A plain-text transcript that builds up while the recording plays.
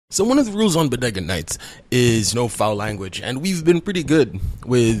So one of the rules on Bodega Nights is no foul language, and we've been pretty good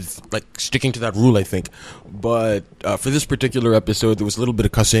with sticking to that rule, I think. But for this particular episode, there was a little bit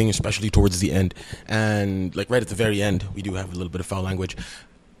of cussing, especially towards the end, and right at the very end, we do have a little bit of foul language.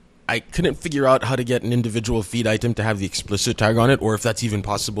 I couldn't figure out how to get an individual feed item to have the explicit tag on it, or if that's even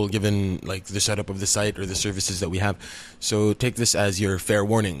possible given the setup of the site or the services that we have. So take this as your fair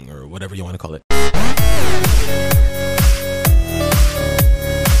warning, or whatever you want to call it.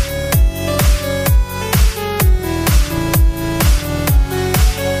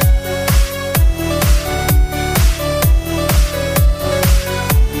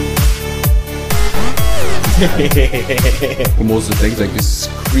 Most of the things this is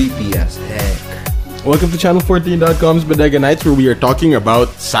creepy as heck. Welcome to Channel14.com's Bodega Nights, where we are talking about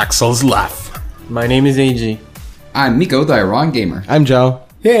Saxel's Laugh. My name is AG. I'm Miko, the Iran gamer. I'm Joao.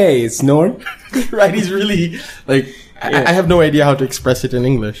 Hey, it's Norm. Right, he's really, I have no idea how to express it in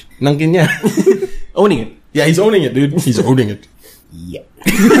English. Nangkin niya. Owning it. Yeah, he's owning it, dude. He's owning it. Yeah.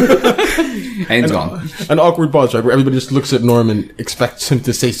 And it's gone. An awkward pause, right, where everybody just looks at Norm and expects him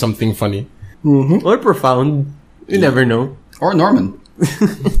to say something funny. Mm-hmm. Or profound. You never know. Or Norman.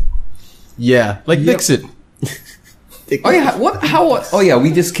 Yeah, Dixit. Oh yeah, what? How? Oh yeah,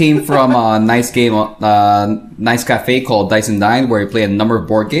 we just came from a nice game, nice cafe called Dice and Dine, where we play a number of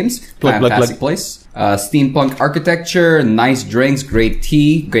board games. Fantastic place. Steampunk architecture, nice drinks, great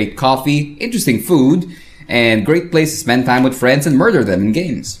tea, great coffee, interesting food, and great place to spend time with friends and murder them in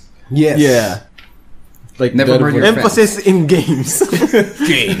games. Yes. Yeah. Never murder your Emphasis in games.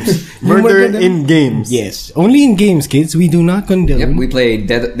 Games. Murder in games. Yes. Only in games, kids. We do not condone. Yep, we played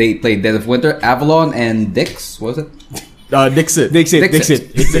They played Dead of Winter, Avalon, and Dix. What was it? Dixit.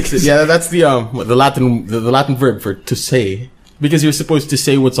 Dixit. Yeah, that's the Latin verb for to say, because you're supposed to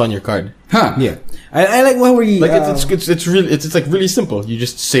say what's on your card. Huh? Yeah. I like how we it's really simple. You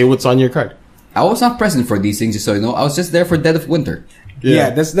just say what's on your card. I was not present for these things, just so you know. I was just there for Dead of Winter.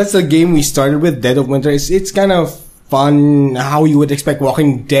 Yeah, that's the game we started with, Dead of Winter. It's kind of fun, how you would expect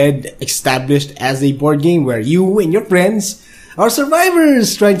Walking Dead established as a board game where you and your friends are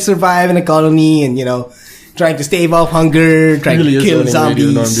survivors trying to survive in a colony and, trying to stave off hunger, trying to kill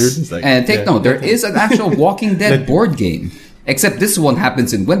zombies. And take note, there is an actual Walking Dead board game. Except this one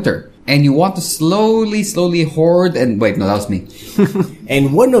happens in winter. And you want to slowly hoard and... Wait, no, that was me.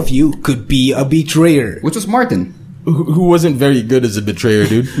 And one of you could be a betrayer. Which was Martin. Who wasn't very good as a betrayer,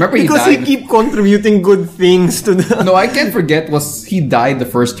 dude. Remember he because died? he keep contributing good things to the... No, I can't forget he died the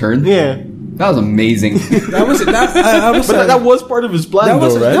first turn. Yeah. That was amazing. That was part of his plan,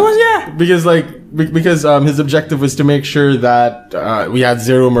 right? That was, yeah. Because his objective was to make sure that we had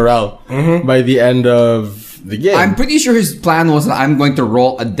zero morale by the end of the game. I'm pretty sure his plan was that I'm going to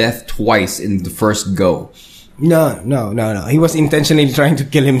roll a death twice in the first go. No. He was intentionally trying to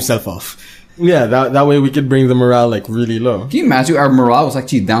kill himself off. Yeah, that way we could bring the morale really low. Can you imagine our morale was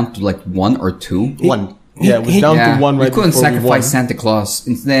actually down to 1 or 2? One. Yeah, it was down to 1 right we couldn't before sacrifice Santa Claus.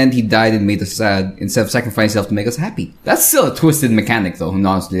 Instead, he died and made us sad instead of sacrificing himself to make us happy. That's still a twisted mechanic, though,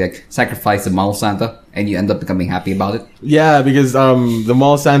 honestly. Sacrifice the Mall Santa and you end up becoming happy about it. Yeah, because the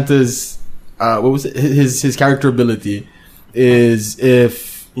Mall Santa's what was it? His character ability is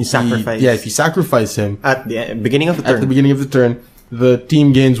if you sacrifice. If you sacrifice him at the beginning of the turn. At the beginning of the turn, the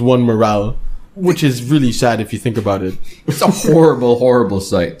team gains 1 morale. Which is really sad if you think about it. It's a horrible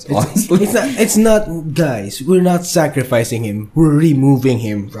sight, honestly. It's not, guys, we're not sacrificing him. We're removing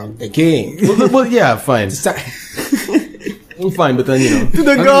him from the game. well yeah, fine. Fine, but then, To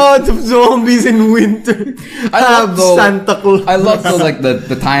the gods of zombies in winter. Santa Claus. I love though,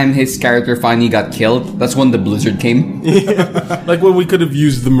 the time his character finally got killed. That's when the blizzard came. Yeah. When we could have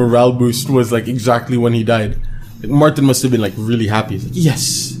used the morale boost was exactly when he died. Martin must have been really happy. He's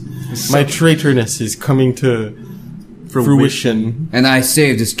yes! My traitorness is coming to fruition. And I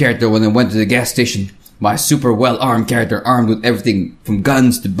saved this character when I went to the gas station. My super well-armed character, armed with everything from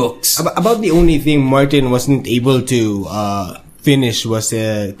guns to books. About the only thing Martin wasn't able to finish was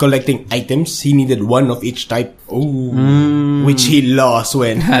collecting items. He needed 1 of each type. Which he lost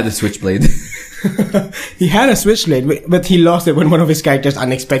when... Had a switchblade. He had a switchblade, but he lost it when one of his characters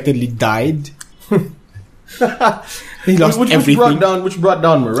unexpectedly died. He lost everything. Which brought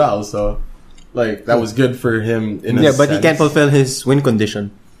down morale, so that was good for him in a but sense. he can't fulfill his win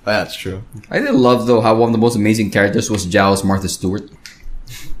condition. That's true. I did love though how one of the most amazing characters was Joao's Martha Stewart.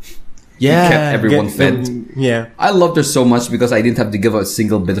 Yeah, he kept everyone fed. Yeah, I loved her so much because I didn't have to give up a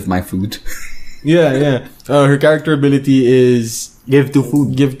single bit of my food. Yeah. Her character ability is give two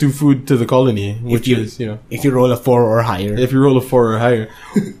food to the colony, which is if you roll a 4 or higher. If you roll a 4 or higher,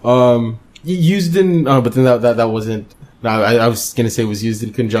 used in but then that wasn't I was gonna say it was used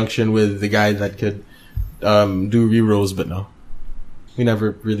in conjunction with the guy that could do rerolls, but no. We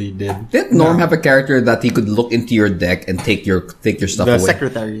never really did. Did Norm have a character that he could look into your deck and take your stuff The away?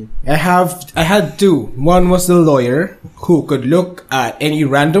 secretary. I had two. One was the lawyer who could look at any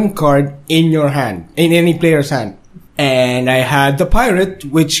random card in your hand, in any player's hand. And I had the pirate,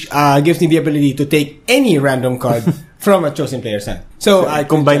 which gives me the ability to take any random card from a chosen player's hand. So I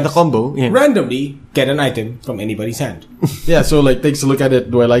Combine the combo. Yeah. randomly get an item from anybody's hand. Yeah, so like takes a look at it.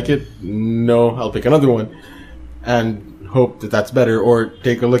 Do I like it? No, I'll pick another one, and hope that that's better. Or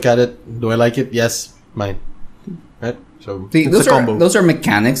take a look at it. Do I like it? Yes, mine. Right. So See, It's a combo. those are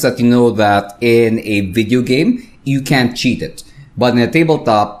mechanics that you know that in a video game you can't cheat it, but in a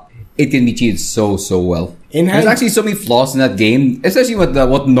tabletop it can be cheated so well. There's actually so many flaws in that game, especially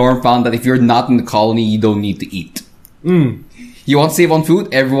what Norm found, that if you're not in the colony, you don't need to eat. You want to save on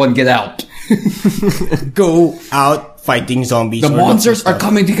food? Everyone get out. Go out fighting zombies. The or monsters stuff. are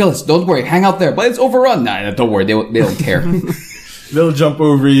coming to kill us. Don't worry, hang out there. But it's overrun. Nah, don't worry, they don't care. they'll jump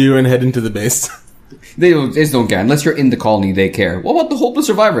over you and head into the base. They just don't care. Unless you're in the colony, they care. What about the hopeless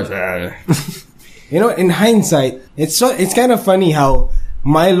survivors? You know, in hindsight, it's kind of funny how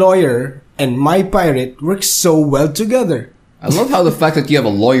my lawyer and my pirate work so well together. I love how the fact that you have a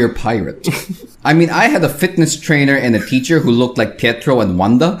lawyer pirate. I mean, I had a fitness trainer and a teacher who looked like Pietro and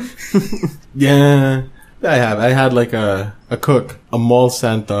Wanda. Yeah, I have. I had like a cook, a mall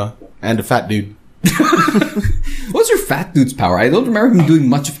Santa, and a fat dude. What's your fat dude's power? I don't remember him doing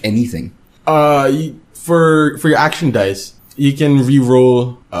much of anything. For your action dice, you can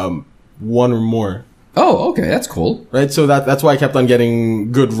re-roll one or more. Oh, okay, that's cool. Right, so that's why I kept on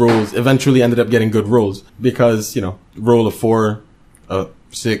getting good rolls. Eventually ended up getting good rolls because, roll a 4, a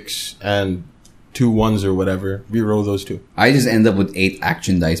 6, and 2 1s or whatever. Reroll those 2. I just end up with 8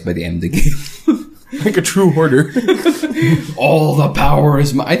 action dice by the end of the game. Like a true hoarder. All the power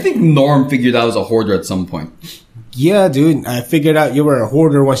is mine. I think Norm figured out I was a hoarder at some point. Yeah, dude, I figured out you were a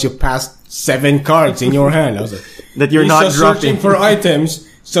hoarder once you passed 7 cards in your hand. I was like, That you're he's not just dropping. searching for items.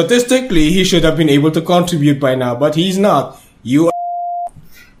 Statistically, he should have been able to contribute by now, but he's not.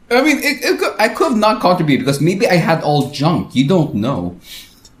 I mean, I could have not contributed because maybe I had all junk. You don't know.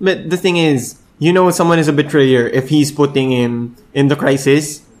 But the thing is, someone is a betrayer if he's putting him in the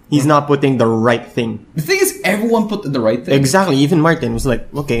crisis. He's not putting the right thing. The thing is, everyone put the right thing. Exactly. Even Martin was like,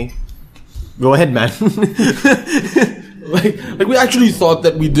 okay, go ahead, man. like we actually thought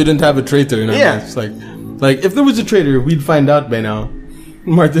that we didn't have a traitor in our Yeah. midst. Like if there was a traitor, we'd find out by now.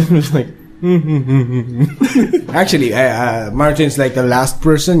 Martin was like, Actually, Martin's like the last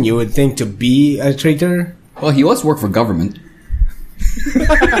person you would think to be a traitor. Well, he was work for government.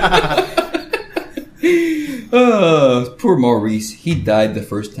 Poor Maurice. He died the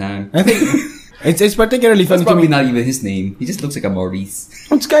first time. I think it's particularly That's funny to probably me. not even his name. He just looks like a Maurice.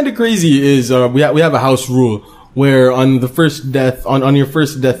 what's kind of crazy is we have a house rule where on the first death, on your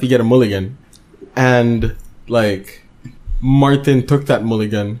first death, you get a mulligan, and like Martin took that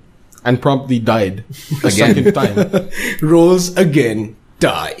mulligan and promptly died a Again. second time. Rolls again,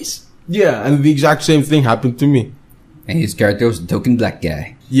 dies. Yeah, and the exact same thing happened to me. And his character was the token black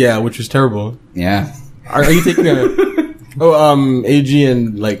guy. Yeah, which was terrible. Yeah. Are you taking a? AG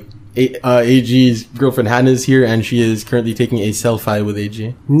and like AG's girlfriend Hannah's here, and she is currently taking a selfie with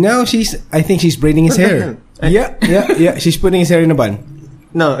AG. No, I think she's braiding his hair. Yeah. She's putting his hair in a bun.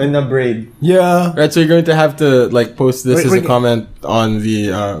 No, in a braid. Yeah. Right, so you're going to have to like post this as a Wait. comment on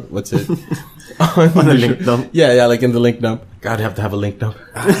the what's it? On the link dump. Yeah, like in the link dump. God, I have to have a link dump.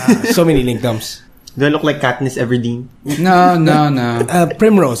 So many link dumps. Do I look like Katniss Everdeen? No.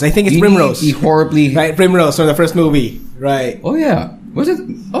 Primrose. I think it's You Primrose. need the horribly... Right, Primrose from the first movie. Right. Oh, yeah. Was it?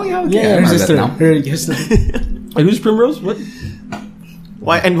 Oh, yeah. Okay. I Yeah, her remember sister. that now. Her sister. And who's Primrose? What?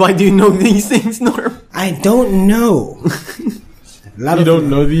 Why do you know these things, Norm? I don't know. You don't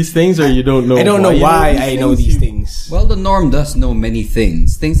know these things, or you don't know? I don't know you why I know these things. Well, the Norm does know many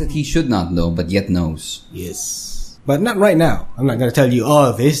things. Things that he should not know, but yet knows. Yes. But not right now. I'm not gonna tell you all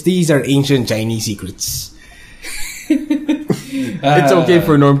of this. These are ancient Chinese secrets. It's okay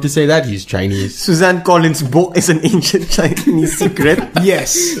for Norm to say that he's Chinese. Suzanne Collins' book is an ancient Chinese secret.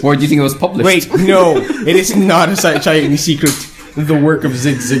 Yes. Where do you think it was published? Wait, no. It is not a Chinese secret. The work of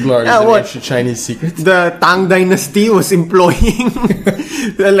Zig Ziglar is Yeah, an what? ancient Chinese secret. The Tang Dynasty was employing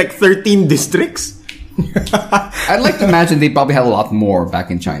like 13 districts. I'd like to imagine they probably had a lot more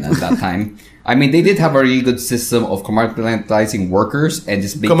back in China at that time. I mean, they did have a really good system of compartmentalizing workers and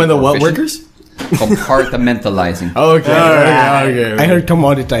just making Come in the more what efficient. workers? Compartmentalizing. Okay. I heard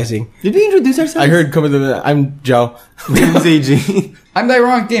commoditizing. Did we introduce ourselves? I heard come in the. I'm Joao. Name's AJ. I'm the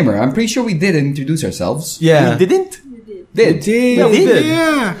ironic gamer. I'm pretty sure we did introduce ourselves. Yeah. We didn't? Did. Yeah, we did.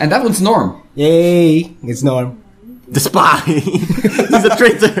 Yeah. And that one's Norm. Yay. It's Norm. The spy. He's a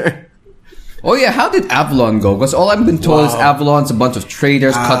traitor. Oh yeah, how did Avalon go? Because all I've been told is Avalon's a bunch of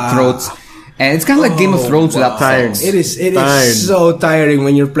traitors, cutthroats, and it's kind of like Game of Thrones without Tired. sex. It is Tired. so tiring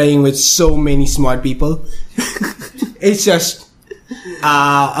when you're playing with so many smart people. It's just...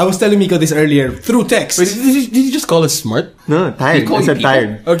 I was telling Miko this earlier through text. Wait, did you just call us smart? No, tired. call I you said people?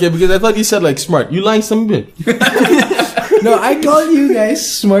 tired. Okay, because I thought you said like smart. You lying some bit. No, I call you guys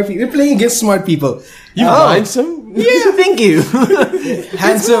smart people. We're playing against smart people. You lying some? Yeah, thank you.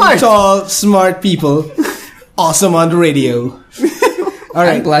 Handsome, smart. tall, smart people. Awesome on the radio. All I'm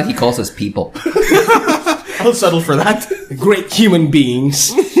right. glad he calls us people. I'll settle for that. Great human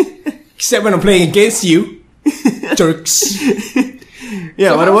beings. Except when I'm playing against you. Turks.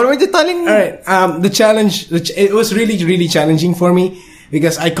 Yeah, what were you telling me? Alright, the challenge, it was really, really challenging for me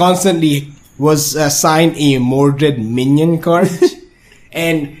because I constantly was assigned a Mordred minion card.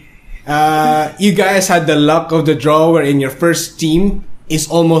 And you guys had the luck of the draw where in your first team is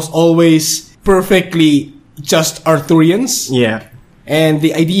almost always perfectly just Arthurians. Yeah. And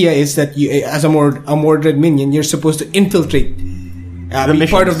the idea is that you, as a Mordred minion, you're supposed to infiltrate, be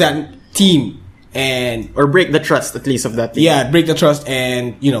missions. part of that team. And Or break the trust, at least, of that team. yeah, break the trust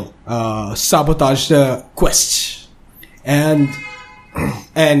and, sabotage the quest. And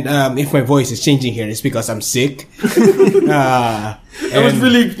if my voice is changing here, it's because I'm sick. That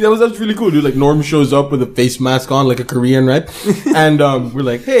was really cool, dude. Like Norm shows up with a face mask on, like a Korean, right? And we're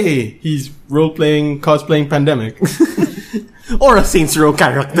like, hey, he's cosplaying Pandemic. Or a Saints Row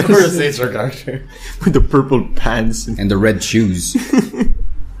character. Or a Saints Row character. With the purple pants. And the red shoes.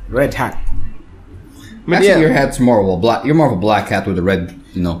 Red hat. Actually, yeah. your hat's more of a black. You're more of a black hat with a red,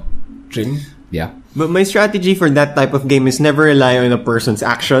 Trim. Yeah. But my strategy for that type of game is never rely on a person's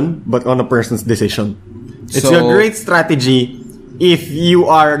action, but on a person's decision. It's a great strategy if you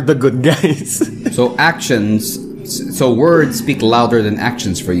are the good guys. So actions. So words speak louder than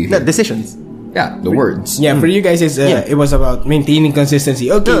actions for you. The decisions. Yeah, the words. Yeah, for you guys, it was about maintaining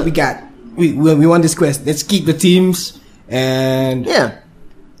consistency. Okay, we won this quest. Let's keep the teams and Yeah.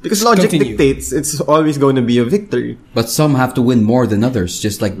 Because logic Continue. dictates it's always going to be a victory. But some have to win more than others,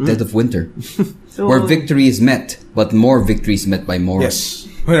 just like Dead of Winter, where victory is met, but more victories met by more. yes.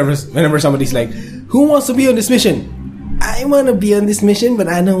 Whenever somebody's like, "Who wants to be on this mission?" I want to be on this mission, but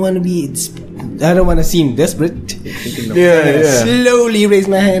I don't want to seem desperate. Yeah. Slowly raise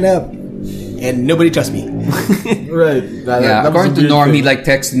my hand up, and nobody trusts me. Right. Yeah, according to Norm, he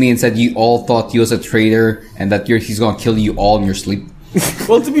texted me and said you all thought he was a traitor and that he's gonna kill you all in your sleep.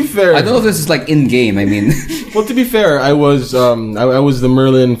 Well, to be fair, I don't know if this is like in game. I mean, well, to be fair, I was the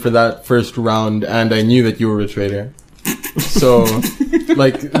Merlin for that first round, and I knew that you were a traitor. So,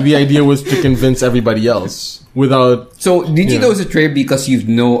 like, the idea was to convince everybody else without. so did you know it was a traitor because you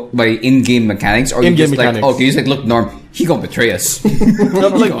know by in-game mechanics, or you In-game just mechanics. like, okay, you just like, look, Norm, he gonna betray us.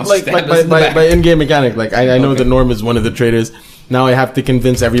 like by in-game mechanic. Like, I know that Norm is one of the traitors. Now I have to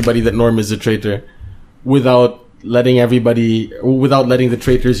convince everybody that Norm is a traitor without letting the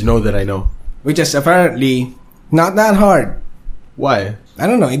traitors know that I know. Which is apparently not that hard. Why? I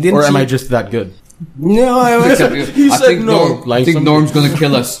don't know. It didn't. Or am seem- I just that good? No, I was. I said think no. Like something. Norm's gonna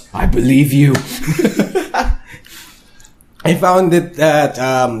kill us. I believe you. I found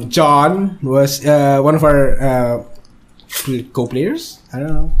that John was one of our co-players. I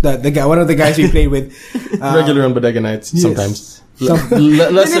don't know the guy, one of the guys we played with. Regular on Bodega nights sometimes.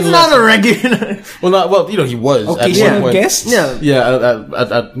 Less it's not a regular. Well, he was at Occasional one point. guest. Yeah,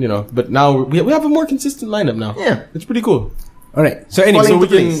 at but now we have a more consistent lineup now. Yeah. It's pretty cool. All right. So anyway, So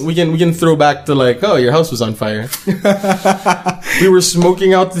Falling we can throw back to like, oh, your house was on fire. We were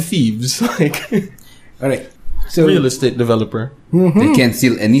smoking out the thieves, like all right. So real estate developer. They can't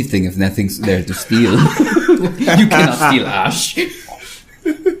steal anything if nothing's there to steal. You cannot steal ash.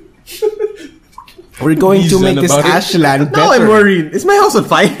 we're going to Reason make this about it. ashland Now I'm better. worried. Is my house on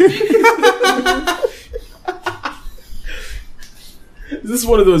fire? This is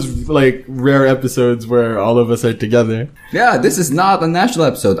one of those like rare episodes where all of us are together. Yeah, this is not a national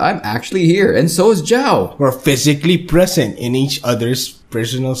episode. I'm actually here, and so is Joao. We're physically present in each other's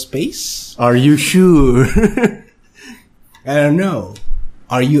personal space. Are you sure? I don't know.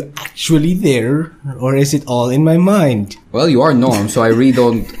 Are you actually there, or is it all in my mind? Well, you are Norm, so I really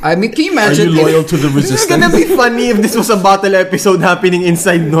don't. I mean, can you Are imagine? you loyal to the This is resistance? gonna be funny if this was a battle episode happening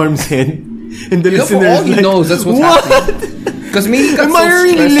inside Norm's head. And the You know, for listeners all he like, knows, that's what's what? happening. Because me, he got Am so I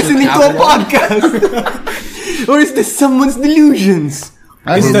really stressed with listening to a Avalon. podcast? Or is this someone's delusions?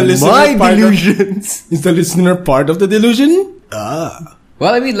 I Is don't the know. listener My part of- delusions. Is the listener part of the delusion? Ah.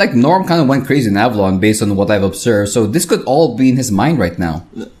 Well, I mean, like, Norm kind of went crazy in Avalon based on what I've observed, so this could all be in his mind right now.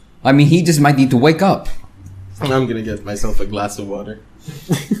 I mean, he just might need to wake up. I'm gonna get myself a glass of water.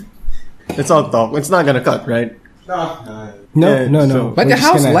 It's all talk. It's not gonna cut, right? No. But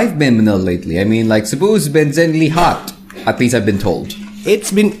how's life been in Manila lately? I mean, like, Cebu's been generally hot. At least I've been told.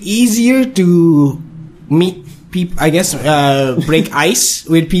 It's been easier to meet people, I guess, break ice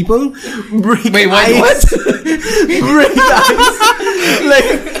with people. Wait, what? Break ice. Like,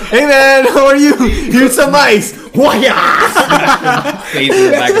 hey man, how are you? Here's some ice. Waya!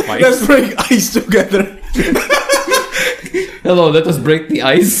 Let's break ice together. Hello, let us break the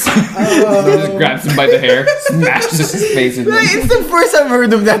ice. Just grabs him by the hair, smashes his face in Like, it's the first I've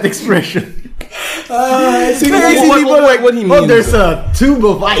heard of that expression. It's Crazy what, people like, what he oh, means, there's a tube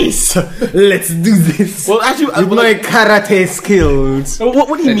of ice. Let's do this. Well, actually, With my karate skills.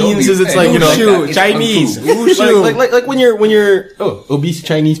 what he means is it's like, you know, Wushu, it's Chinese, kung fu. Wushu. like when you're obese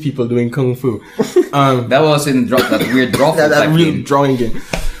Chinese people doing kung fu. That was in that weird draw that real game. drawing game.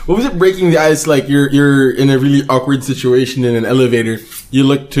 What was it? Breaking the ice. Like you're in a really awkward situation in an elevator. You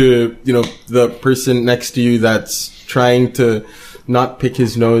look to the person next to you that's trying to not pick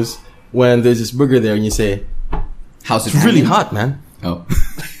his nose when there's this booger there, and you say, How's it "It's really hanging? hot, man." Oh.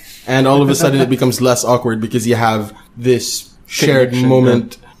 And all of a sudden it becomes less awkward because you have this shared Connection,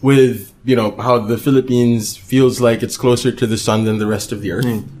 moment with how the Philippines feels like it's closer to the sun than the rest of the earth.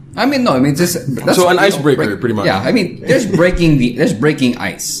 I mean, no. I mean, that's So an icebreaker, pretty much. Yeah, I mean, there's breaking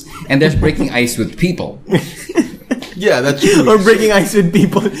ice, and there's breaking ice with people. Yeah, that's true. Or breaking ice with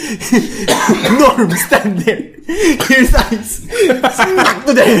people. Norm, stand there. Here's ice. Smack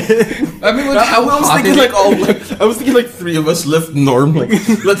to the head. I mean, how I was hot thinking is it? I was thinking like three of us left Norm. Like,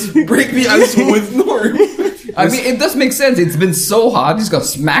 let's break the ice with Norm. I mean, it does make sense. It's been so hot, he's got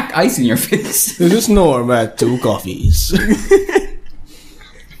smack ice in your face. This is Norm at 2 coffees.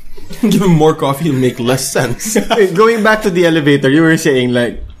 Give him more coffee, it'll make less sense. Going back to the elevator, you were saying,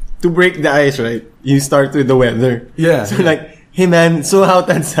 like, to break the ice, right? You start with the weather. Yeah. So, like, hey man, it's so hot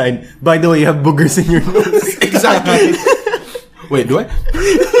outside. By the way, you have boogers in your nose. Exactly. Wait, do I?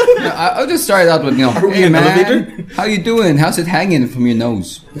 Yeah, I'll just start out with, we hey in an man, elevator? how you doing? How's it hanging from your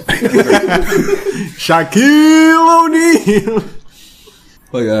nose? Shaquille O'Neal.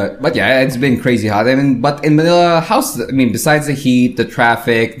 But yeah, it's been crazy hot. I mean, but in Manila, besides the heat, the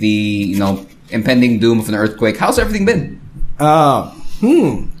traffic, the, impending doom of an earthquake, how's everything been?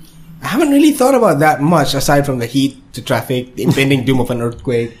 I haven't really thought about that much aside from the heat, the traffic, the impending doom of an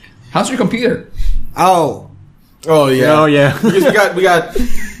earthquake. How's your computer? Oh, yeah. Oh, yeah. Because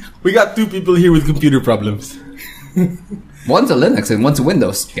we got two people here with computer problems. One's a Linux and one's a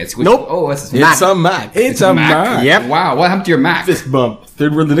Windows. Nope. Oh, it's It's a Mac. it's a Mac. Yep. Wow, what happened to your Mac? Fist bump.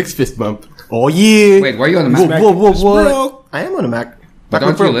 Third world Linux fist bump. Oh, yeah. Wait, why are you on a Mac? Whoa. Broke. I am on a Mac. But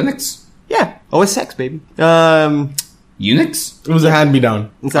aren't you Linux? Yeah. OS X, baby. Unix? It was a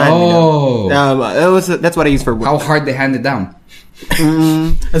hand-me-down. It's a hand-me-down. Oh. That's what I use for work. How hard they hand it down?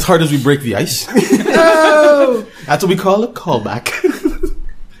 As hard as we break the ice. No! That's what we call a callback.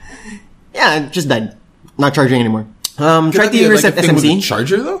 Yeah, it just died. Not charging anymore. Try to reset thing with a SMC.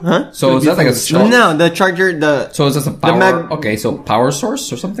 charger though? Huh? So is that like a strong? No, the charger, So is this a power? mag- Okay, so power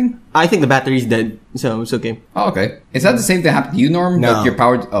source or something? I think the battery's dead, so it's okay. Oh, okay. Is that the same thing happened to you, Norm? No. Like your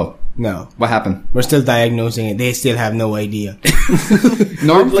power? Oh, No. what happened? We're still diagnosing it. They still have no idea.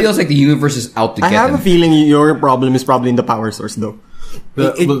 Norm feels like the universe is out to I get have him. a feeling your problem is probably in the power source, though.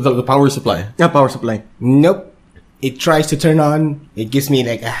 The power supply. Power supply. Nope. It tries to turn on. It gives me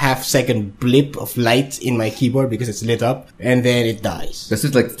like a half-second blip of light in my keyboard because it's lit up, and then it dies. Does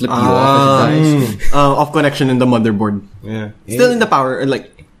it like flip you off as it dies? Off connection in the motherboard. Yeah. Still in the power,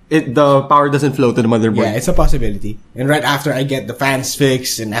 the power doesn't flow to the motherboard. Yeah, it's a possibility. And right after I get the fans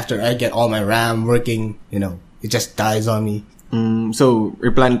fixed, and after I get all my RAM working, it just dies on me. So,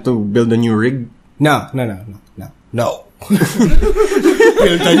 you're planning to build a new rig? No. Build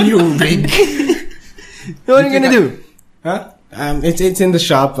a new rig. What are you gonna do? Huh? It's in the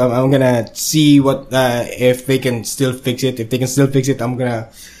shop. I'm gonna see what if they can still fix it. If they can still fix it, I'm gonna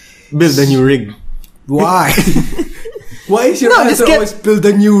Build a new rig. Why? Why is your No, answer just always build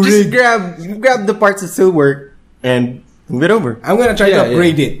a new Just rig? grab the parts that still work and move it over. I'm gonna try to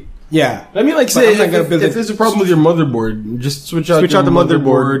upgrade it. Yeah. I mean, like, But say, I'm not gonna build if it. there's a problem with your motherboard, just switch out the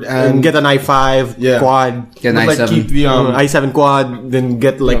motherboard and get an i5 Yeah. quad. Get an like, i7. keep the i7 quad, then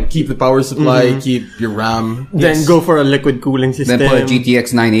get keep the power supply, keep your RAM. then go for a liquid cooling system. Then put a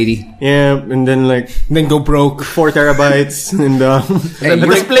GTX 980. Yeah, and then Then go broke. 4 terabytes and Hey,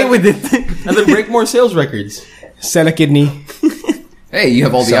 just play with it. And then break more sales records. Sell a kidney. Hey, you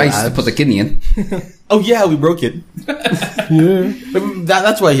have all the ice to abs. put the kidney in. Oh yeah, we broke it. Yeah.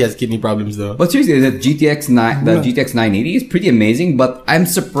 That's why he has kidney problems, though. But seriously, the GTX 980 is pretty amazing, but I'm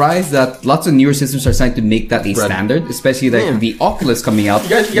surprised that lots of newer systems are starting to make that a standard, especially like the Oculus coming out. You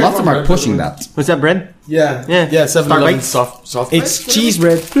guys Lots of them are want pushing bread? that. What's that, bread? Yeah, Yeah. 7-Eleven Starbites? soft. It's bread? cheese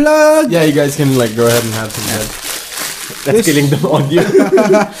bread plug. Yeah, you guys can like go ahead and have some bread. That's killing the audio.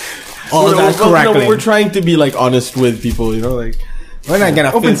 All that crackling. We're trying to be like honest with people, you know, like We're not gonna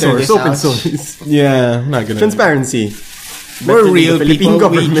Open filter source, this open out. source. yeah, not gonna. Transparency. We're Better than real the Philippine people.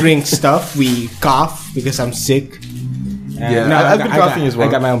 government. We drink stuff. We cough because I'm sick. Yeah, no, I've been coughing as well.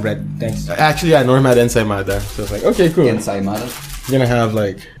 I got my own bread. Thanks. Actually, yeah, Norm had ensaymada, so it's like okay, cool. Ensaymada. We're gonna have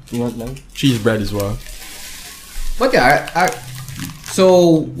like You want now? cheese bread as well. But yeah,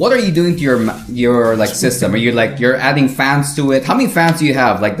 so what are you doing to your like system? Are you like you're adding fans to it? How many fans do you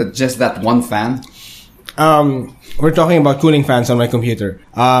have? Like just that one fan? We're talking about cooling fans on my computer.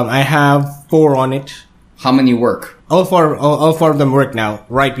 I have 4 on it. How many work? All four of them work now.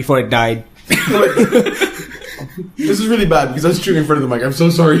 Right before it died. This is really bad because I was chewing in front of the mic. I'm so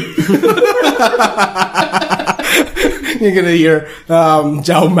sorry. You're gonna hear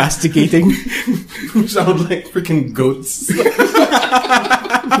Joao masticating. We sound like freaking goats.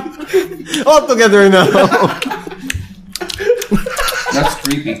 All together now. That's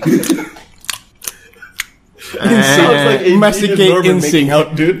creepy. Sounds like Masticate in sync.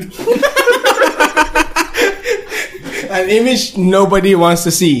 out, dude. An image nobody wants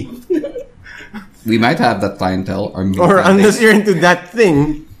to see. We might have that clientele, or, Or unless you're into that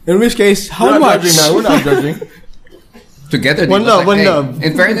thing. In which case, how We're not much? judging now. We're not judging. together. They One look love, one hey, love.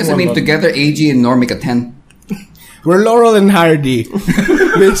 In fairness, I mean, together, AG and Norm make a 10. We're Laurel and Hardy,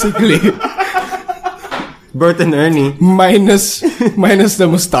 basically. Bert and Ernie. minus the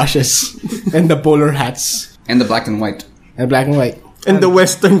mustaches and the bowler hats And the black and white. and black and white. And the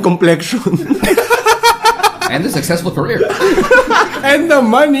Western complexion. And the successful career. And the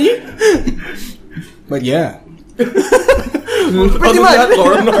money. But yeah. Pretty much.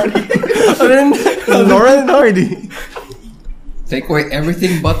 Lauren Hardy. Laura and Hardy. Take away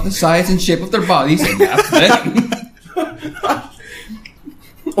everything but the size and shape of their bodies, and that's them.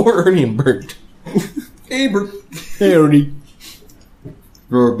 Or Ernie and Bert. Hey, Bert. Hey, Ernie.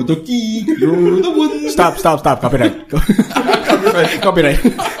 You're the key. You're the one. Stop. Copyright. Copyright.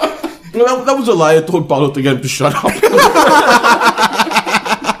 No, that was a lie. I told Paulo to get him to shut up.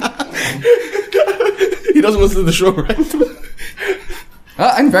 He doesn't listen to the show, right?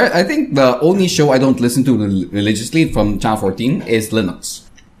 I think the only show I don't listen to religiously from Channel 14 is Linux.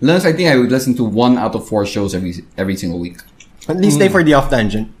 Linux, I think I would listen to 1 out of 4 shows every single week. At least stay for the off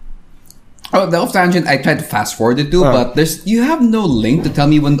tangent. Oh, the off tangent, I tried to fast forward it too, but you have no link to tell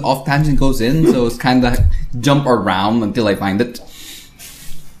me when the off tangent goes in, so it's kind of jump around until I find it.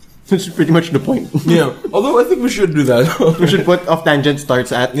 Which is pretty much the point. Yeah. Although I think we should do that. We should put off tangent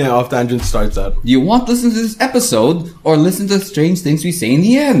starts at. Yeah, off tangent starts at. Do you want to listen to this episode or listen to the strange things we say in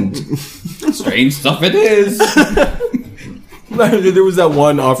the end? Strange stuff it is. There was that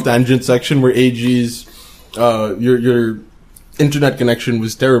one off tangent section where AG's your internet connection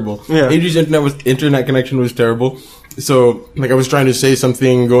was terrible. Yeah. AG's internet connection was terrible. So like I was trying to say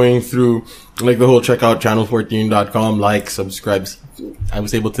something going through like the whole checkout channel14.com, like, subscribes. I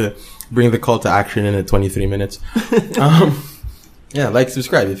was able to bring the call to action in at 23 minutes. Yeah, like,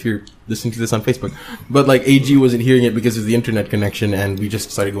 subscribe if you're listening to this on Facebook. But like AG wasn't hearing it because of the internet connection, and we just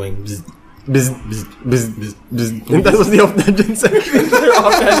started going bzz, bzz, bzz, bzz, bzz, bzz. And that was the off tangent section. Their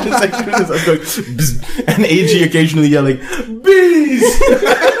off tangent section is us going bzz, and AG occasionally yelling bees.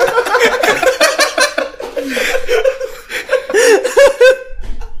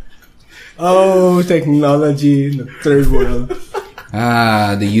 Oh, technology in the third world.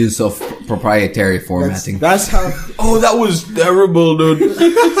 The use of proprietary formatting. That's how. Oh, that was terrible, dude.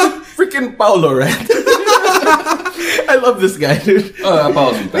 Freaking Paulo, right? I love this guy, dude.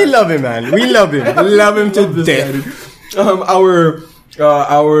 We love him, man. We love him. Love him to This death. guy,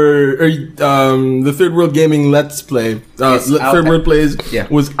 dude. The Third World Gaming Let's Play, It's out Third World Plays, Yeah.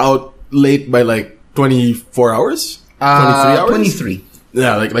 was out late by like 24 hours? 23 hours? 23.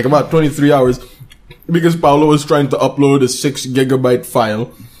 Yeah, like about 23 hours. Because Paulo was trying to upload a 6 gigabyte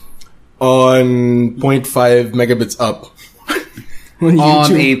file on 0.5 megabits up. On On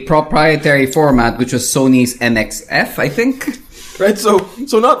YouTube. a proprietary format, which was Sony's MXF, I think. Right? So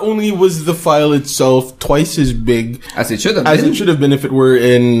not only was the file itself twice as big As it should have as been. it should have been if it were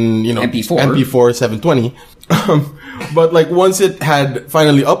in, MP4 720. But like once it had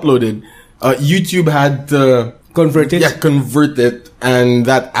finally uploaded, YouTube had to Convert it? Yeah, convert it, and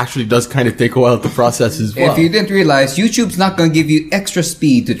that actually does kind of take a while to process as well. If you didn't realize, YouTube's not going to give you extra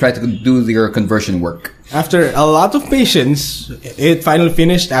speed to try to do your conversion work. After a lot of patience, it finally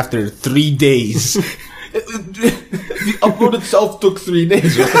finished after 3 days. The upload itself took 3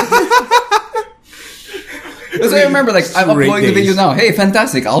 days. Because I remember, like, I'm uploading the video now. Hey,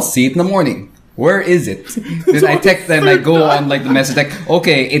 fantastic! I'll see it in the morning. Where is it? Then I text them. I go on like the message like,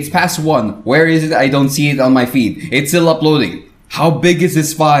 okay, it's past 1. Where is it? I don't see it on my feed. It's still uploading. How big is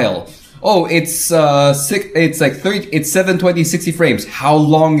this file? Oh, it's 720 60 frames. How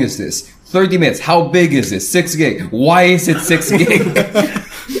long is this? 30 minutes. How big is this? 6 gig. Why is it 6 gig?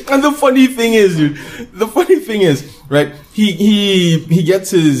 And the funny thing is, dude, right? He gets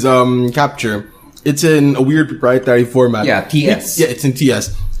his capture. It's in a weird proprietary format. Yeah, TS. It's in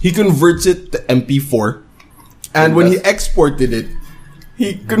TS. He converts it to MP4, and when he exported it,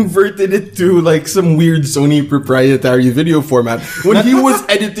 he converted it to like some weird Sony proprietary video format when he was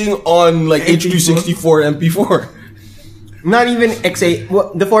editing on like H264 MP4. Not even XA.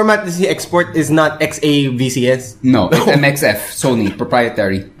 Well, the format that he export is not XA VCS. No, it's MXF, Sony,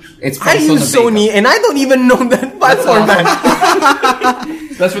 proprietary. It's from I use Sony, and I don't even know that file format.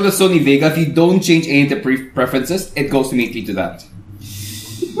 That's for the Sony Vega. If you don't change any of the preferences, it goes immediately to that.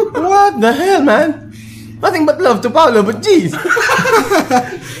 What the hell, man? Nothing but love to Paolo, but jeez.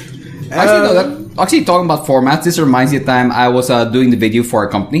 Actually, talking about formats, this reminds me of the time I was doing the video for a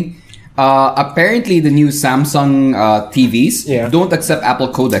company. Apparently, the new Samsung TVs don't accept Apple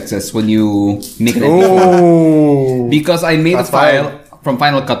codecs when you make an MP4. Because I made a file from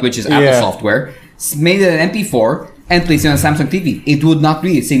Final Cut, which is Apple software, made it an MP4, and placed it on a Samsung TV. It would not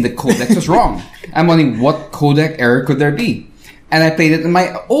read it, saying the codec was wrong. I'm wondering what codec error could there be? And I played it in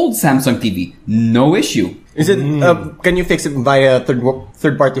my old Samsung TV. No issue. Is it? Can you fix it via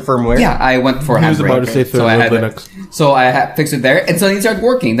third-party firmware? Yeah, I went for Handbrake. So I fixed it there, and suddenly it started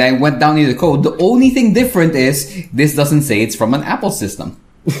working. Then I went down into the code. The only thing different is this doesn't say it's from an Apple system.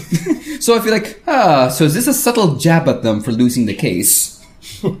 So I feel like, so is this a subtle jab at them for losing the case?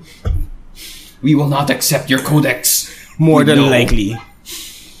 We will not accept your codecs. More than likely.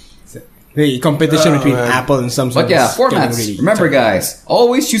 The competition between Apple and Samsung. But yeah, formats. Really remember, guys,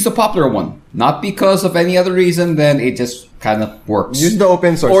 always choose a popular one. Not because of any other reason, then it just kind of works. Use the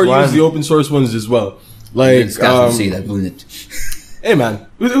open source or use the open source ones as well. Like, say that, wouldn't it? Hey, man.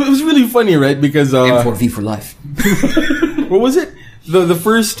 It was really funny, right? Because M4V for life. What was it? The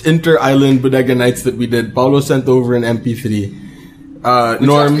first inter-island Bodega nights that we did, Paulo sent over an MP3.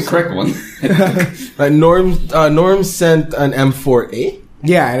 Norm's the correct one. Norm sent an M4A.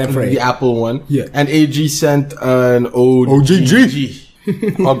 Yeah, an M4A. The Apple one. Yeah. And AG sent an OGG.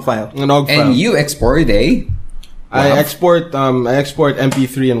 OGG file. An OGG file. And you exported a... I export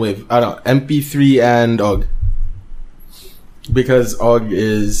MP3 and WAV. I don't know, MP3 and OGG. Because OGG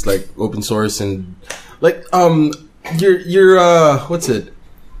is like open source and like your what's it?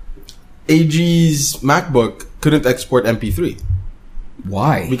 AG's MacBook couldn't export MP3.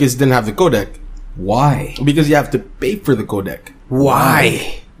 Why? Because it didn't have the codec. Why? Because you have to pay for the codec.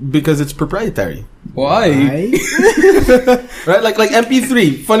 Why? Because it's proprietary. Why? Right? Like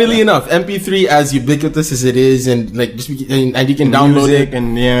MP3. Funnily enough, MP3 as ubiquitous as it is, and like just and you can download it,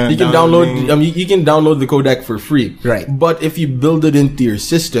 and you can download. You can download the codec for free. Right. But if you build it into your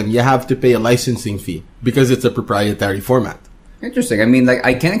system, you have to pay a licensing fee because it's a proprietary format. Interesting. I mean, like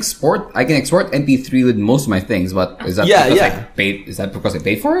I can export MP3 with most of my things, but is that because I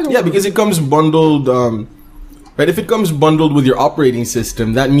paid for it? Or? Yeah, because it comes bundled. But if it comes bundled with your operating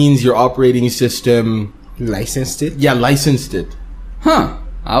system, that means your operating system licensed it. Yeah, licensed it. Huh.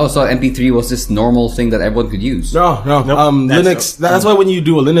 I always thought MP3 was this normal thing that everyone could use. No. Nope, Linux. That's why when you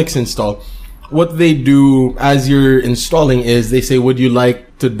do a Linux install, what they do as you're installing is they say, "Would you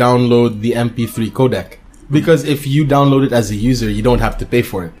like to download the MP3 codec?" Because if you download it as a user, you don't have to pay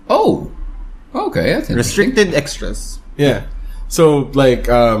for it. Oh, okay. That's restricted extras. Yeah. So, like,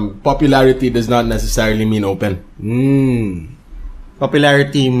 popularity does not necessarily mean open.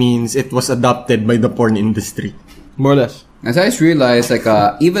 Popularity means it was adopted by the porn industry. More or less. As I just realized, like,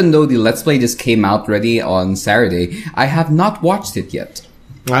 even though the Let's Play just came out already on Saturday, I have not watched it yet.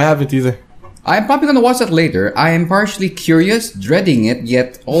 I haven't either. I'm probably going to watch that later. I am partially curious, dreading it,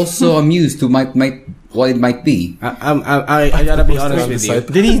 yet also amused to what it might be. I gotta be honest with you.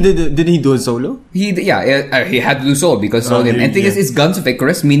 Did he do a solo? He had to do solo because solo him. And the thing is, it's Guns of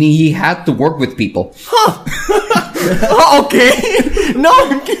Icarus, meaning he had to work with people. Huh. Okay. No,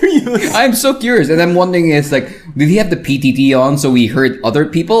 I'm curious. I'm so curious, and I'm wondering, is like, did he have the PTT on so he heard other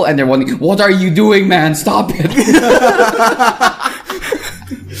people, and they're wondering, what are you doing, man? Stop it.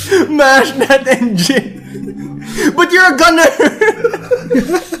 Mash that engine. But you're a gunner!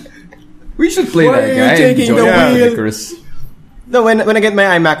 We should play Why that are you guy. taking Enjoy the Guns of wheel? Icarus. No, when I get my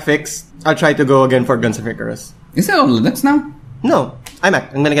iMac fixed, I'll try to go again for Guns of Icarus. Is that on Linux now? No,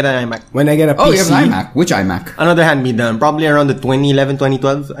 iMac. I'm gonna get an iMac. When I get a PC, Oh, you have an iMac. Which iMac? Another hand-me-down. Probably around the 2011,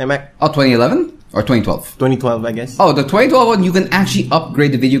 2012 iMac. Oh, 2011 or 2012? 2012, I guess. Oh, the 2012 one, you can actually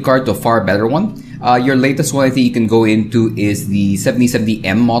upgrade the video card to a far better one. Your latest one I think you can go into is the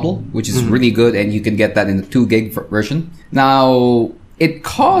 7070M model, which is really good, and you can get that in the 2 gig version. Now, it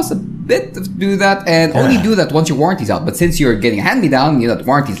costs a bit to do that, and only do that once your warranty's out. But since you're getting a hand-me-down, the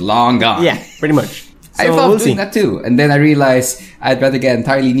warranty's long gone. Yeah, pretty much. I So, thought we'll of doing see. that too, and then I realized I'd rather get an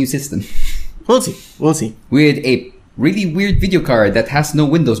entirely new system We'll see. We'll see. with a really weird video card that has no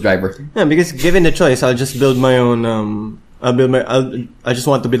Windows driver. Yeah, because given the choice, I'll just build my own. I just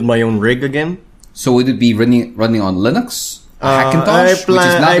want to build my own rig again. So would it be running on Linux, I Hackintosh,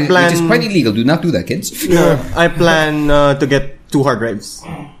 plan- which is quite illegal. Do not do that, kids. I plan to get 2 hard drives.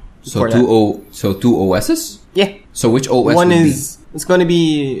 So for two OSs. Yeah. So which OS One would is it's going to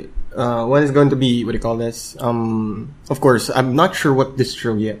be one is going to be, what do you call this? Of course, I'm not sure what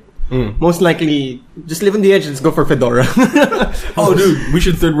distro yet. Most likely, just live on the edge. Let's go for Fedora. Oh, dude, we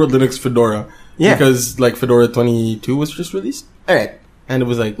should third world Linux Fedora. Yeah. Because like Fedora 22 was just released, All right, and it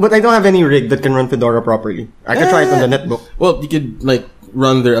was like, but I don't have any rig that can run Fedora properly. I can try it on the netbook. well, you could like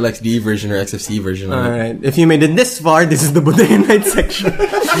run their LXD version or XFC version. on it. Alright, if you made it this far, this is the Bodega Night section.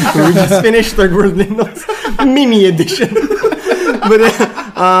 We just finished Third World Linux mini edition. But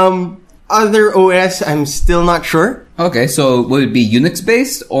other OS, I'm still not sure. Okay, so would it be Unix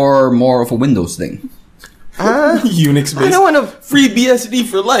based or more of a Windows thing? Unix I based. don't want to. Free BSD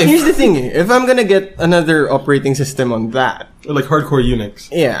for life. Here's the thing: if I'm gonna get another operating system on that, Or like hardcore Unix.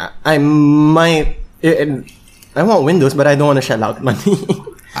 yeah, I might. I want Windows, but I don't want to shell out money.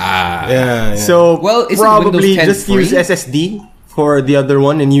 Yeah. So Well, isn't probably Windows 10 just use free? SSD for the other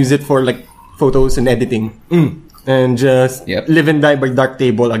one and use it for like photos and editing, and just Yep. live and die by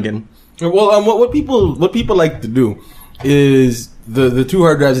Darktable again. Well, what people like to do is the 2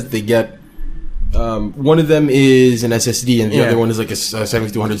 hard drives that they get. One of them is an SSD, and the Yeah. other one is like a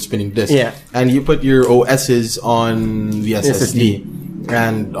 7200 spinning disk. Yeah. And you put your OSs on the SSD,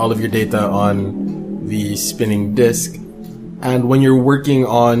 and all of your data on the spinning disk. And when you're working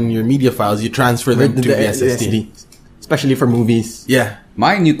on your media files, you transfer them to the SSD. Especially for movies. Yeah.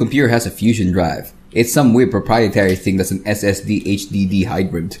 My new computer has a Fusion drive. It's some weird proprietary thing that's an SSD HDD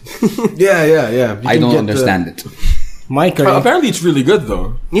hybrid. Yeah. You I can don't get understand it. apparently, it's really good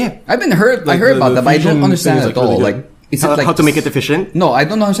though. Yeah. I heard Like about the that, but I don't Fusion understand thing it is, at all. really Like, good. is it like How to make it efficient? No, I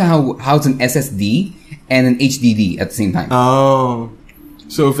don't understand how it's an SSD and an HDD at the same time. Oh.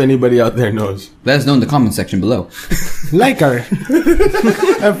 So if anybody out there knows, Let us know in the comment section below. like her,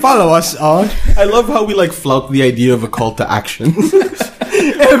 and follow us on. I love how we like flout the idea of a call to action.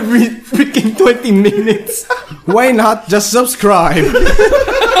 Every freaking 20 minutes. Why not just subscribe?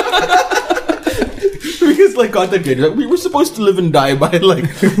 Because like content creators, like, we were supposed to live and die by like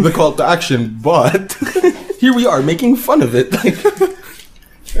the call to action, but here we are making fun of it. Like,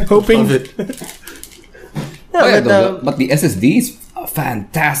 Hoping love it. But the SSD is a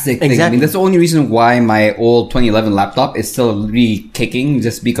fantastic thing. I Exactly. mean, that's the only reason why my old 2011 laptop is still really kicking,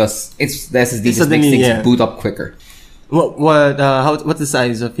 just because the SSD just suddenly, makes things yeah. boot up quicker. What's the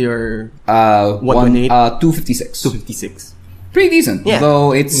size of your 128? 256. 256? Pretty decent. Yeah.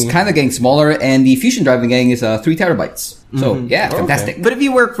 Though it's kind of getting smaller, and the Fusion drive I'm getting is 3 terabytes. So yeah, fantastic. But if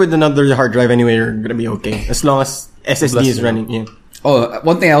you work with another hard drive anyway, you're gonna be okay. As long as SSD is running, yeah. Oh,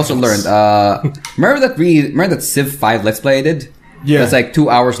 one thing I also learned. Remember that Civ 5 Let's Play I did? Yeah. It's like 2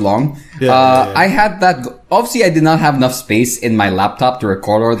 hours long. Yeah. I had that. Obviously, I did not have enough space in my laptop to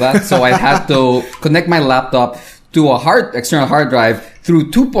record all that, so I had to connect my laptop to a external hard drive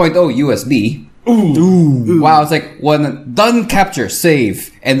through 2.0 USB. Ooh. Wow, it's like when done capture,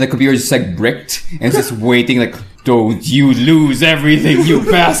 save, and the computer just like bricked and it's just waiting like, don't you lose everything, you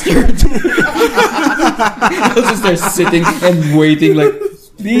bastard. I'll just start sitting and waiting like,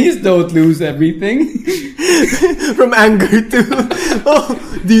 please don't lose everything. From anger to,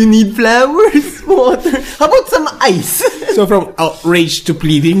 oh, do you need flowers? Water? How about some ice? so from outrage to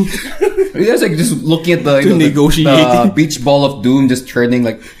pleading. It's like just looking at the negotiating. beach ball of doom just turning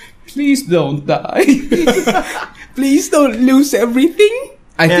like, please don't die. Please don't lose everything.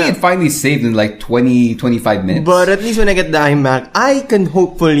 I think Yeah. it finally saved in like 20-25 minutes. But at least when I get the iMac, I can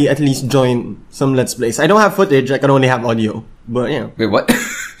hopefully at least join some Let's Plays. I don't have footage, I can only have audio. But yeah. Wait, what?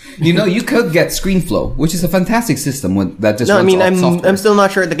 You know, you could get ScreenFlow, which is a fantastic system that just No, I runs mean, off software. I'm still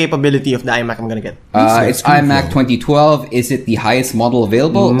not sure the capability of the iMac I'm gonna get. It's iMac 2012. Is it the highest model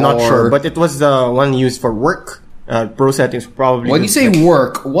available? Not or- sure, but it was the one used for work. Pro settings probably. When you say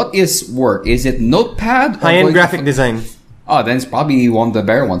work, what is work? Is it Notepad? or high-end going- graphic design. Oh, then it's probably one of the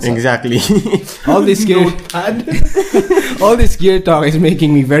better ones. Exactly. All this gear, all this gear talk is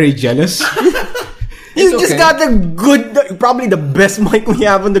making me very jealous. You It's just okay. got the good, probably the best mic we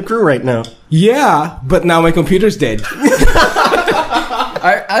have on the crew right now. Yeah, but now my computer's dead.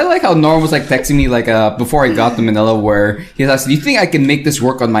 I like how Norm was like texting me like before I got to Manila, where he asked, "Do you think I can make this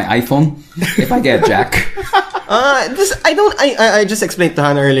work on my iPhone if I get a jack?" I just explained to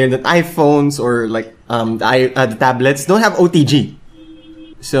Hannah earlier that iPhones or like the tablets don't have OTG.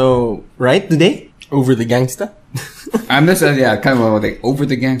 So right today, Over the gangsta? I'm just kind of like over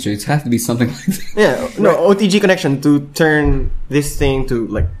the gangster. It has to be something like that. yeah, no OTG connection to turn this thing to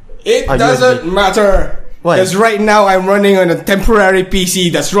like It a doesn't USB. matter. Why? Because right now I'm running on a temporary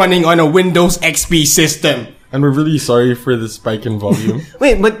PC that's running on a Windows XP system. And we're really sorry for the spike in volume.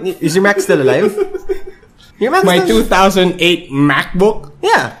 Wait, but is your Mac still alive? Your Mac My still 2008 MacBook,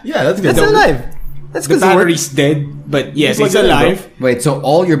 yeah Yeah, that's good. that's still alive. That's the because it works. battery's dead, but yes, Plug it's it in, bro. alive. Wait, so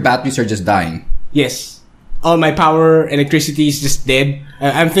all your batteries are just dying? Yes. All my power, electricity is just dead.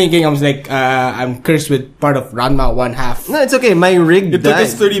 I'm thinking I'm cursed with part of Ranma 1/2. No, it's okay. My rig It took died.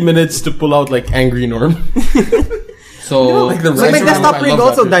 us 30 minutes to pull out like Angry Norm. So like the So my Right. desktop I rig love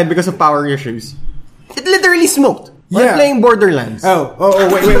also that. died because of power issues. It literally smoked. We're Yeah. playing Borderlands.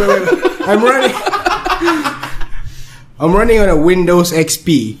 Wait. I'm running on a Windows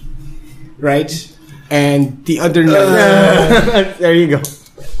XP, right? And the other night, There you go.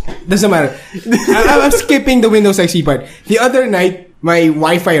 doesn't matter. I'm skipping the Windows XP part. The other night, my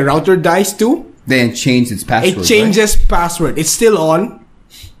Wi-Fi router dies too. then change its password. It changes password. It's still on.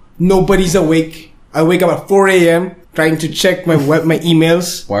 Nobody's awake. I wake up at 4 a.m. trying to check my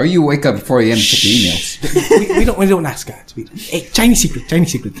emails. Right? Why are you wake up at 4 a.m. to check your emails? we don't ask guys. Hey, Chinese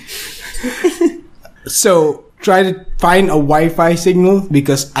secret. So try to find a Wi-Fi signal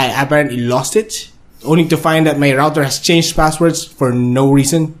because I apparently lost it. Only to find that my router has changed passwords for no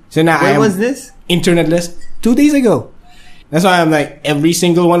reason. So now I When am was this? internetless 2 days ago. That's why I'm like, every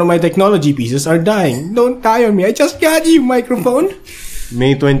single one of my technology pieces are dying. Don't die on me. I just got you, microphone.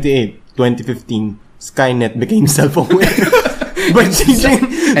 May 28, 2015. Skynet became self-aware by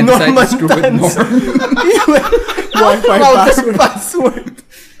changing And decided to Norman screw with Tan's Wi-Fi router password. password.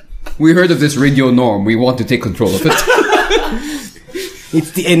 We heard of this radio Norm. We want to take control of it.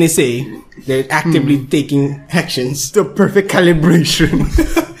 It's the NSA. They're actively taking actions. The perfect calibration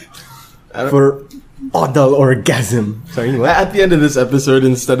for odal orgasm. Sorry, what? At the end of this episode,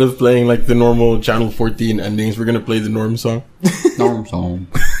 instead of playing like the normal Channel 14 endings, we're gonna play the Norm song. Norm song.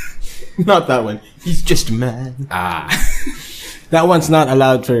 Not that one. He's just mad. That one's not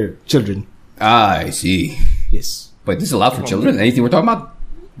allowed for children. I see. Yes. But this is allowed for children? Anything we're talking about?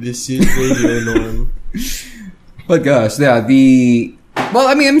 This is Radio Norm. But gosh, well,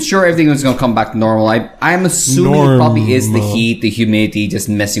 I mean, I'm sure everything is going to come back to normal. I'm assuming it probably is the heat, the humidity, just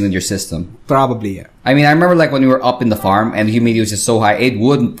messing with your system. Probably, yeah. I mean, I remember like when we were up in the farm and the humidity was just so high, it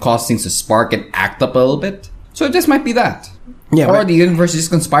would cause things to spark and act up a little bit. So it just might be that. Yeah, or but- the universe is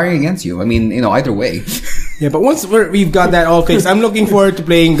just conspiring against you. I mean, either way. Yeah, but once we've got that all fixed, I'm looking forward to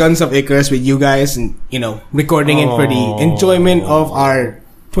playing Guns of Icarus with you guys and, recording it for the enjoyment of our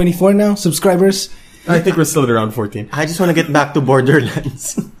 24 now subscribers. I think we're still at around 14. I just want to get back to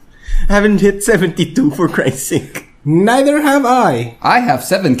Borderlands. I haven't hit 72 for Christ's sake. Neither have I. I have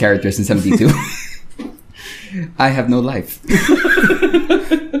 7 characters in 72. I have no life.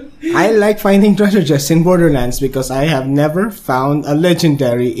 I like finding treasure chests in Borderlands because I have never found a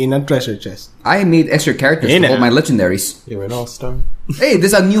legendary in a treasure chest. I made extra characters to hold my legendaries. You're an all-star. Hey,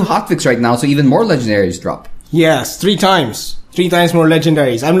 there's a new hotfix right now, so even more legendaries drop. Yes, 3 times. 3 times more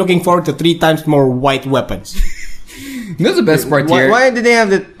legendaries. I'm looking forward to 3 times more white weapons. That's the best part here. Why did they have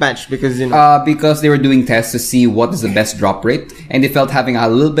that patch? Because Because they were doing tests to see what is the best drop rate, and they felt having a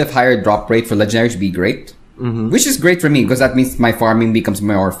little bit higher drop rate for legendaries would be great. Mm-hmm. Which is great for me, because that means my farming becomes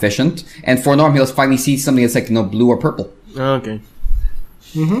more efficient. And for Norm, he'll finally see something that's like, blue or purple. okay.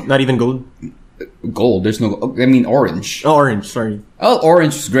 Not even gold. Gold, there's no... I mean, orange. Oh, orange. Sorry. Oh,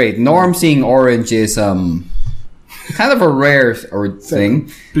 orange is great. Norm seeing orange is, kind of a rare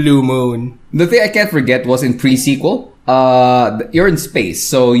thing. Blue moon. The thing I can't forget was in pre-sequel, you're in space,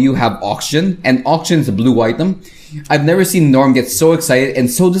 so you have oxygen, and oxygen is a blue item. I've never seen Norm get so excited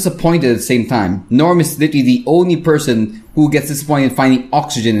and so disappointed at the same time. Norm is literally the only person who gets disappointed finding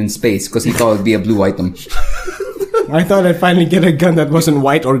oxygen in space because he thought it would be a blue item. I thought I'd finally get a gun that wasn't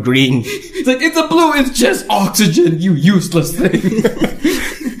white or green. It's like, it's a blue, it's just oxygen, you useless thing.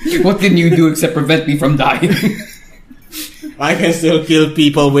 What can you do except prevent me from dying? I can still kill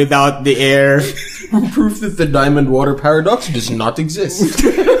people without the air. Proof that the diamond water paradox does not exist.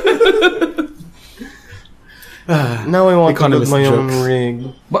 Now I want to build Economist my own jokes.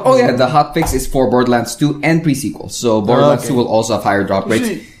 rig. But oh yeah, the hotfix is for Borderlands 2 and pre-sequel. So Borderlands 2 will also have higher drop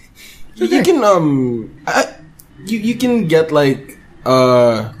rates. You can you can get like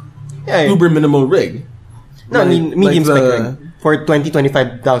Yeah, uber minimal rig. no, I mean medium spec rig for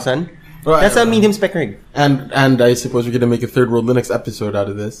 25,000. Right, That's a medium spec rig. And I suppose we're gonna make a third world Linux episode out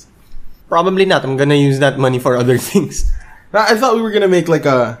of this. Probably not. I'm gonna use that money for other things. I thought we were gonna make like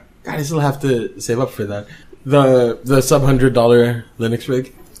a. God, I still have to save up for that. The sub $100 Linux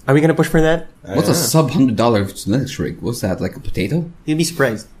rig. Are we gonna push for that? What's a sub $100 Linux rig? What's that, like a potato? You'd be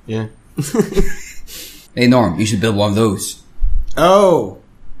surprised. Yeah. Hey Norm, you should build one of those. Oh,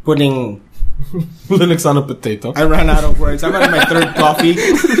 putting... Linux on a potato. I ran out of words. I'm at my third coffee.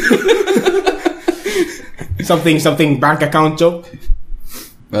 something bank account joke.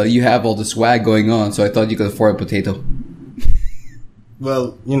 Well, you have all the swag going on, so I thought you could afford a potato.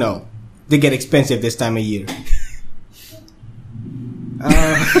 Well, you know, they get expensive this time of year.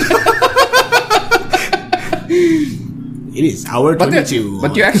 It is hour 22.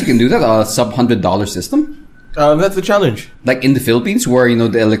 But you actually can do that, a sub $100 system? That's the challenge. Like in the Philippines, where, you know,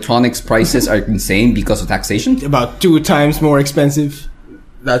 the electronics prices are insane because of taxation? About 2 times more expensive.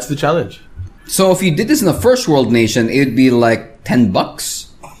 That's the challenge. So if you did this in a first world nation, it would be like $10. $50.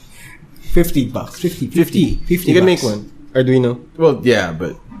 50 You can make bucks. one. Or do we know? Well, yeah,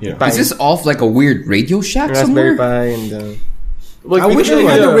 but you know. Is this off like a weird Radio Shack Raspberry somewhere? Pi and Like, I wish we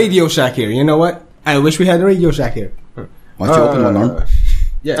had yeah. a Radio Shack here. You know what? I wish we had a Radio Shack here. Why don't you open one, Norm?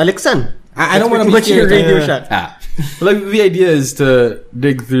 Yeah. Alexan. I don't want to What's be your here. Radio Shack? Ah. Like the idea is to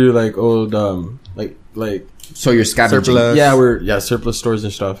dig through like old like So you're scavenging. surplus. Surplus stores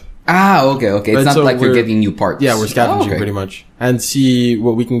and stuff. Ah, okay. It's Right, not so like you're we're- getting new parts. Yeah, we're scavenging Oh, okay. pretty much and see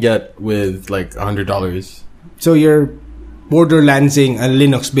what we can get with like $100, So you're Borderlandsing a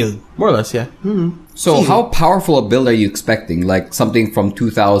Linux build. more or less. Yeah. So how powerful a build are you expecting? Like something from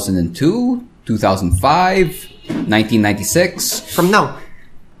 2002, 2005, 1996? From now.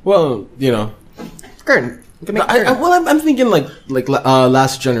 Well, you know, Current. You can make it current. I'm thinking like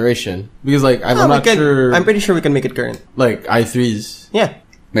last generation because like I'm not sure. I'm pretty sure we can make it current. like i3s. Yeah.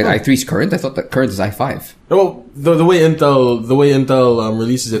 Wait, i3's current? I thought that current is i5. Well, the way Intel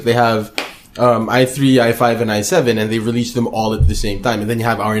releases it, they have i3, i5, and i7, and they release them all at the same time. And then you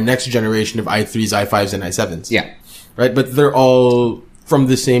have our next generation of i3s, i5s, and i7s. Yeah. Right, but they're all from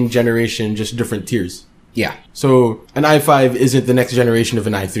the same generation, just different tiers. Yeah. So an i5 isn't the next generation of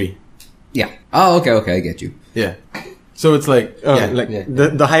an i3. Yeah. Oh, okay, I get you. Yeah. So it's like yeah.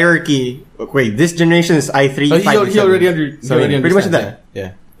 The hierarchy. Wait, this generation is i3. Oh, 5, and he 7. already So pretty much understands, that.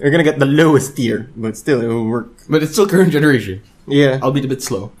 Yeah. We're gonna get the lowest tier, but still it will work. But it's still current generation. Yeah. Albeit a bit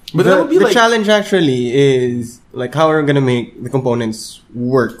slow. But the that would be like challenge actually is like how we're gonna make the components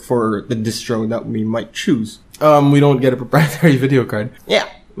work for the distro that we might choose. we don't get a proprietary video card. Yeah,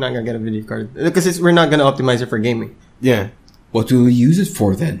 not gonna get a video card because we're not gonna optimize it for gaming, Yeah. What do we use it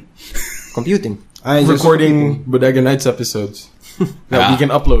for then? computing. Recording Bodega Nights episodes that we can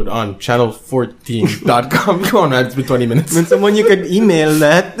upload on channel14.com. Come on, man, it's been 20 minutes. When someone you could email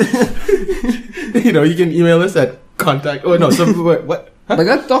that. You know, you can email us at contact. Oh no, so what? Huh? Like,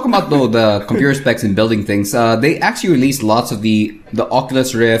 let's talk about though the computer specs and building things. They actually released lots of the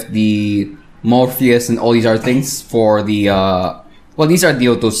Oculus Rift, the Morpheus, and all these other things for the these are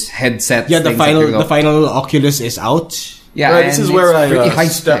those headsets. Yeah, the things final Oculus is out. Yeah, Right, this and is where it's pretty I high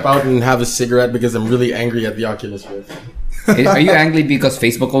step spec. out and have a cigarette because I'm really angry at the Oculus Rift. Are you angry because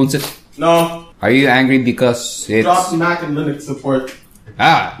Facebook owns it? No, Are you angry because it's... drop Mac and Linux support.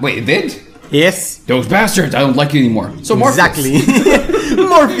 Ah, wait, it did? Yes, Those bastards, I don't like you anymore. So Morpheus. exactly.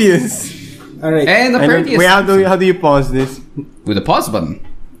 Morpheus. All right. And apparently Wait, it's how do you pause this? with the pause button.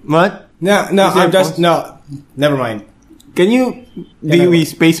 What? No, Is there I'm a just pause? no. Never mind. Can you I do we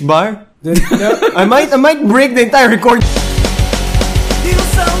space bar? No. I might break the entire recording.